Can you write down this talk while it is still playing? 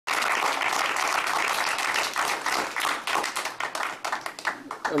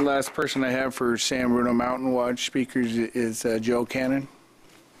The last person I have for San Bruno Mountain Watch speakers is Joe Cannon.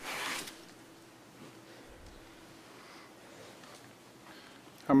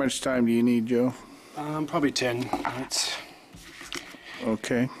 How much time do you need, Joe? Probably 10 minutes.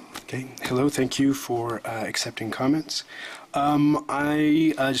 Okay. Okay. Hello. Thank you for accepting comments.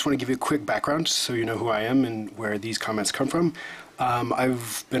 I just want to give you a quick background so you know who I am and where these comments come from.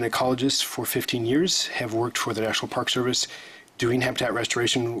 I've been an ecologist for 15 years, have worked for the National Park Service doing habitat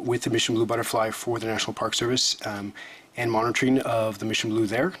restoration with the mission blue butterfly for the National Park Service and monitoring of the mission blue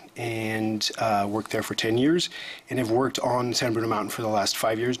there, and worked there for 10 years and have worked on San Bruno Mountain for the last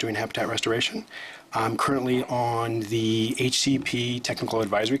 5 years doing habitat restoration. I'm currently on the HCP Technical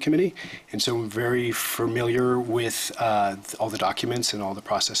Advisory Committee, and so I'm very familiar with all the documents and all the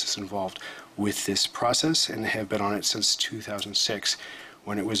processes involved with this process, and have been on it since 2006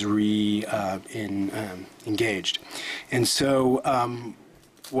 when it was engaged. And so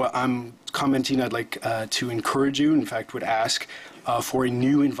what I'm commenting, I'd like to encourage you, in fact would ask for a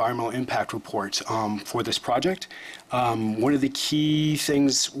new environmental impact report for this project. One of the key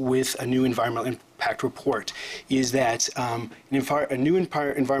things with a new environmental impact report is that a new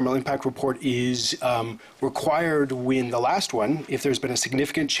environmental impact report is required when the last one, if there's been a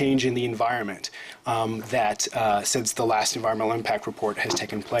significant change in the environment since the last environmental impact report has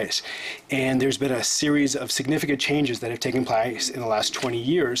taken place. And there's been a series of significant changes that have taken place in the last 20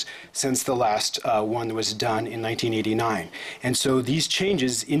 years since the last one that was done in 1989. And so these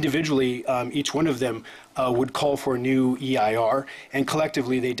changes individually, each one of them would call for a new EIR, and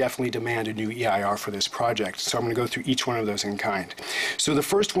collectively they definitely demand a new EIR for this project. So I'm going to go through each one of those in kind. So the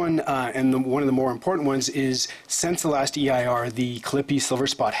first one, and one of the more important ones, is since the last EIR, the Callippe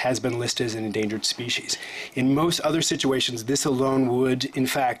silverspot has been listed as an endangered species. In most other situations, this alone would, in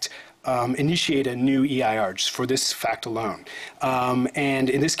fact, initiate a new EIR just for this fact alone. And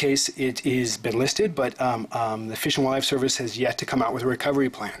in this case, it has been listed, but the Fish and Wildlife Service has yet to come out with a recovery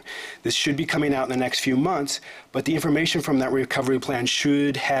plan. This should be coming out in the next few months, but the information from that recovery plan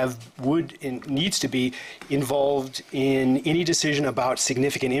needs to be involved in any decision about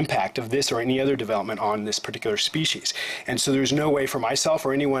significant impact of this or any other development on this particular species. And so there's no way for myself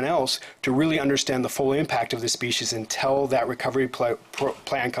or anyone else to really understand the full impact of this species until that recovery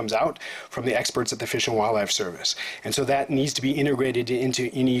plan comes out from the experts at the Fish and Wildlife Service. And so that needs to be integrated into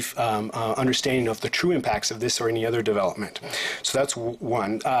any understanding of the true impacts of this or any other development. So that's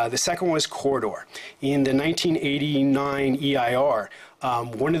one. The second one is corridor. In the 1989 EIR,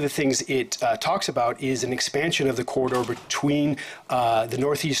 one of the things it talks about is an expansion of the corridor between the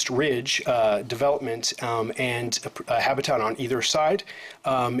Northeast Ridge development and habitat on either side.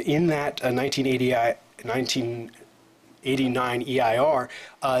 In that 1989 EIR,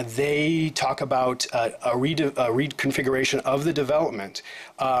 they talk about a reconfiguration of the development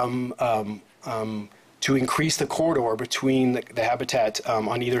to increase the corridor between the habitat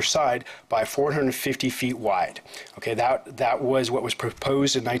on either side by 450 feet wide. Okay, that was what was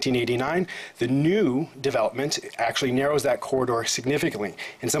proposed in 1989. The new development actually narrows that corridor significantly,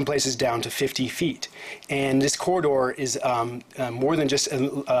 in some places down to 50 feet. And this corridor is more than just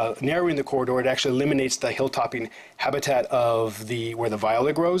narrowing the corridor, it actually eliminates the hilltopping habitat of where the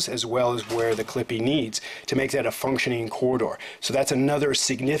viola grows, as well as where the Callippe needs, to make that a functioning corridor. So that's another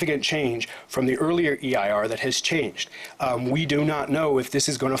significant change from the earlier EIR that has changed. We do not know if this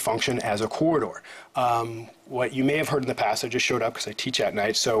is going to function as a corridor. What you may have heard in the past, I just showed up because I teach at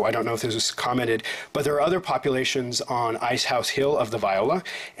night, so I don't know if this was commented, but there are other populations on Icehouse Hill of the viola,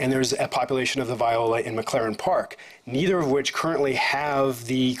 and there's a population of the viola in McLaren Park, neither of which currently have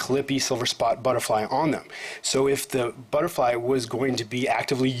the Callippe silverspot butterfly on them. So if the butterfly was going to be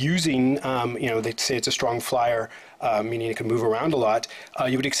actively using, they say it's a strong flyer, meaning it can move around a lot,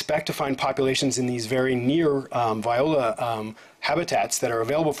 you would expect to find populations in these very near viola habitats that are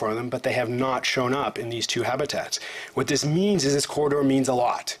available for them, but they have not shown up in these two habitats. What this means is this corridor means a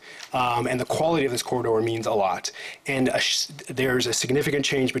lot, and the quality of this corridor means a lot. And there's a significant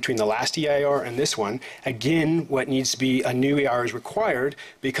change between the last EIR and this one. Again, what needs to be a new EIR is required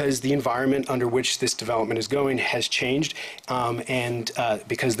because the environment under which this development is going has changed, and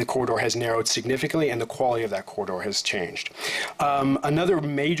because the corridor has narrowed significantly and the quality of that corridor has changed. Another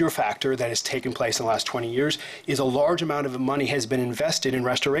major factor that has taken place in the last 20 years is a large amount of money has been invested in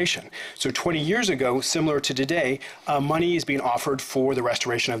restoration. So 20 years ago, similar to today, money is being offered for the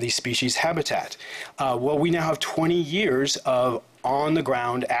restoration of these species habitat. Well, we now have 20 years of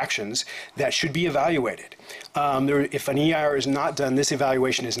on-the-ground actions that should be evaluated. If an EIR is not done, this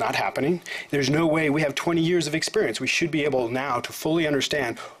evaluation is not happening. There's no way. We have 20 years of experience. We should be able now to fully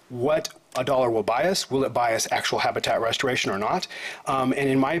understand what a dollar will buy us. Will it buy us actual habitat restoration or not? And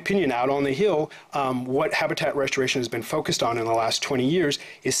in my opinion, out on the Hill, what habitat restoration has been focused on in the last 20 years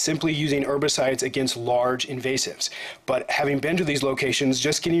is simply using herbicides against large invasives. But having been to these locations,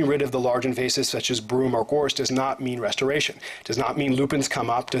 just getting rid of the large invasives such as Broom or Gorse does not mean restoration. Does not mean lupins come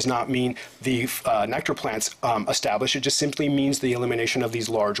up, does not mean the nectar plants establish. It just simply means the elimination of these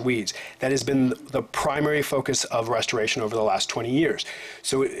large weeds. That has been the primary focus of restoration over the last 20 years.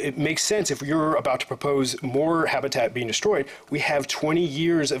 So it makes sense if you're about to propose more habitat being destroyed, we have 20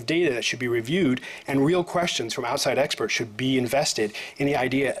 years of data that should be reviewed, and real questions from outside experts should be invested in the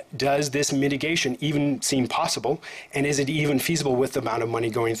idea, does this mitigation even seem possible, and is it even feasible with the amount of money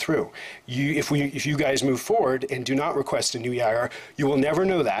going through? If you guys move forward and do not request a new EIR, you will never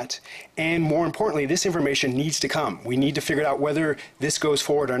know that, and more importantly, this information needs to come. We need to figure out whether this goes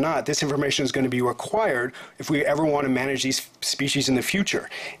forward or not. This information is going to be required if we ever want to manage these species in the future.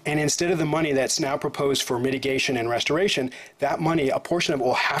 And instead of the money that's now proposed for mitigation and restoration, that money, a portion of it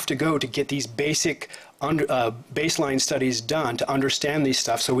will have to go to get these basic baseline studies done to understand these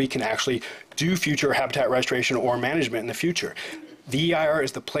stuff so we can actually do future habitat restoration or management in the future. The EIR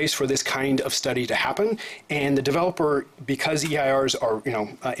is the place for this kind of study to happen, and the developer, because EIRs are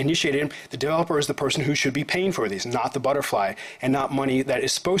initiated, the developer is the person who should be paying for these, not the butterfly, and not money that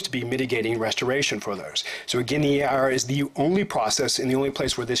is supposed to be mitigating restoration for those. So again, the EIR is the only process and the only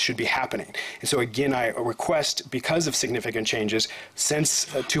place where this should be happening. And so again, I request, because of significant changes since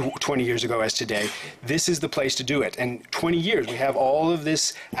 20 years ago as today, this is the place to do it. And 20 years, we have all of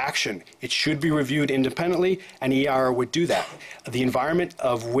this action. It should be reviewed independently, and EIR would do that. The environment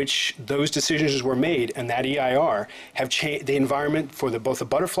of which those decisions were made and that EIR have changed the environment for both the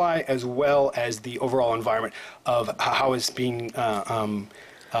butterfly as well as the overall environment of how it's being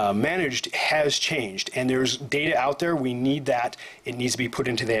managed has changed. And there's data out there. We need that. It needs to be put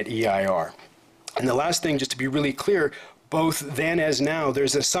into that EIR. And the last thing, just to be really clear, both then as now,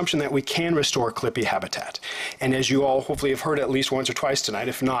 there's an assumption that we can restore Callippe habitat. And as you all hopefully have heard at least once or twice tonight,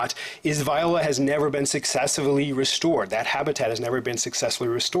 if not, is viola has never been successfully restored. That habitat has never been successfully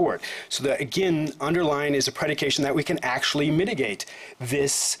restored. So that, again, underlying is a predication that we can actually mitigate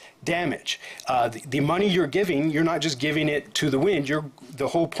this damage. The money you're giving, you're not just giving it to the wind. The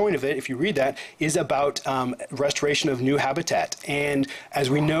whole point of it, if you read that, is about restoration of new habitat. And as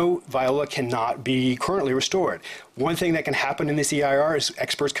we know, viola cannot be currently restored. One thing that can happen in this EIR is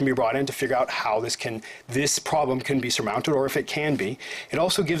experts can be brought in to figure out how this problem can be surmounted, or if it can be. It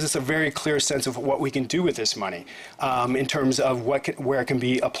also gives us a very clear sense of what we can do with this money in terms of where it can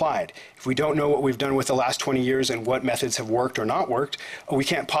be applied. If we don't know what we've done with the last 20 years and what methods have worked or not worked, we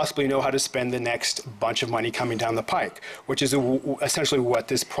can't possibly know how to spend the next bunch of money coming down the pike, which is essentially what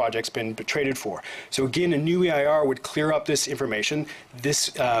this project's been traded for. So again, a new EIR would clear up this information.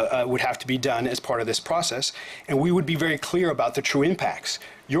 This would have to be done as part of this process, and we would be very clear about the true impacts.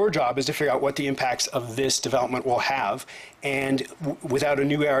 Your job is to figure out what the impacts of this development will have, and without a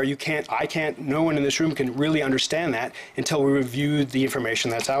new EIR, no one in this room can really understand that until we review the information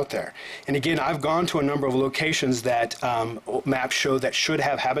that's out there. And again, I've gone to a number of locations that maps show that should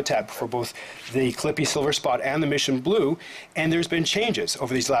have habitat for both the Callippe silverspot and the mission blue, and there's been changes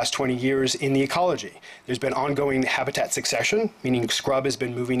over these last 20 years in the ecology. There's been ongoing habitat succession, meaning scrub has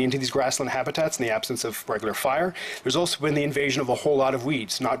been moving into these grassland habitats in the absence of regular fire. There's also been the invasion of a whole lot of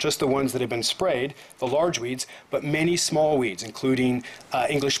weeds, not just the ones that have been sprayed, the large weeds, but many small weeds, including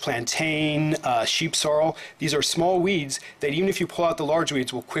English plantain, sheep sorrel. These are small weeds that even if you pull out the large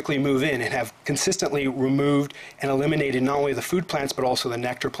weeds will quickly move in and have consistently removed and eliminated not only the food plants but also the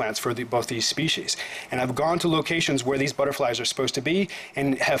nectar plants for both these species. And I've gone to locations where these butterflies are supposed to be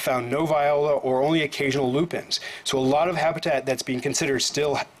and have found no viola or only occasional lupins. So a lot of habitat that's being considered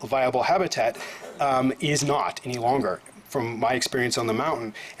still viable habitat is not any longer, from my experience on the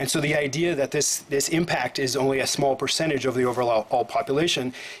mountain. And so the idea that this impact is only a small percentage of the overall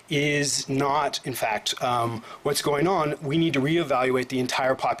population is not, in fact, what's going on. We need to reevaluate the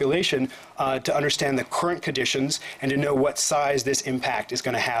entire population to understand the current conditions and to know what size this impact is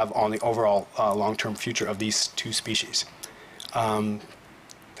going to have on the overall long-term future of these two species. Thank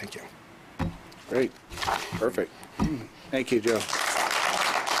you. Great. Perfect. Thank you, Joe.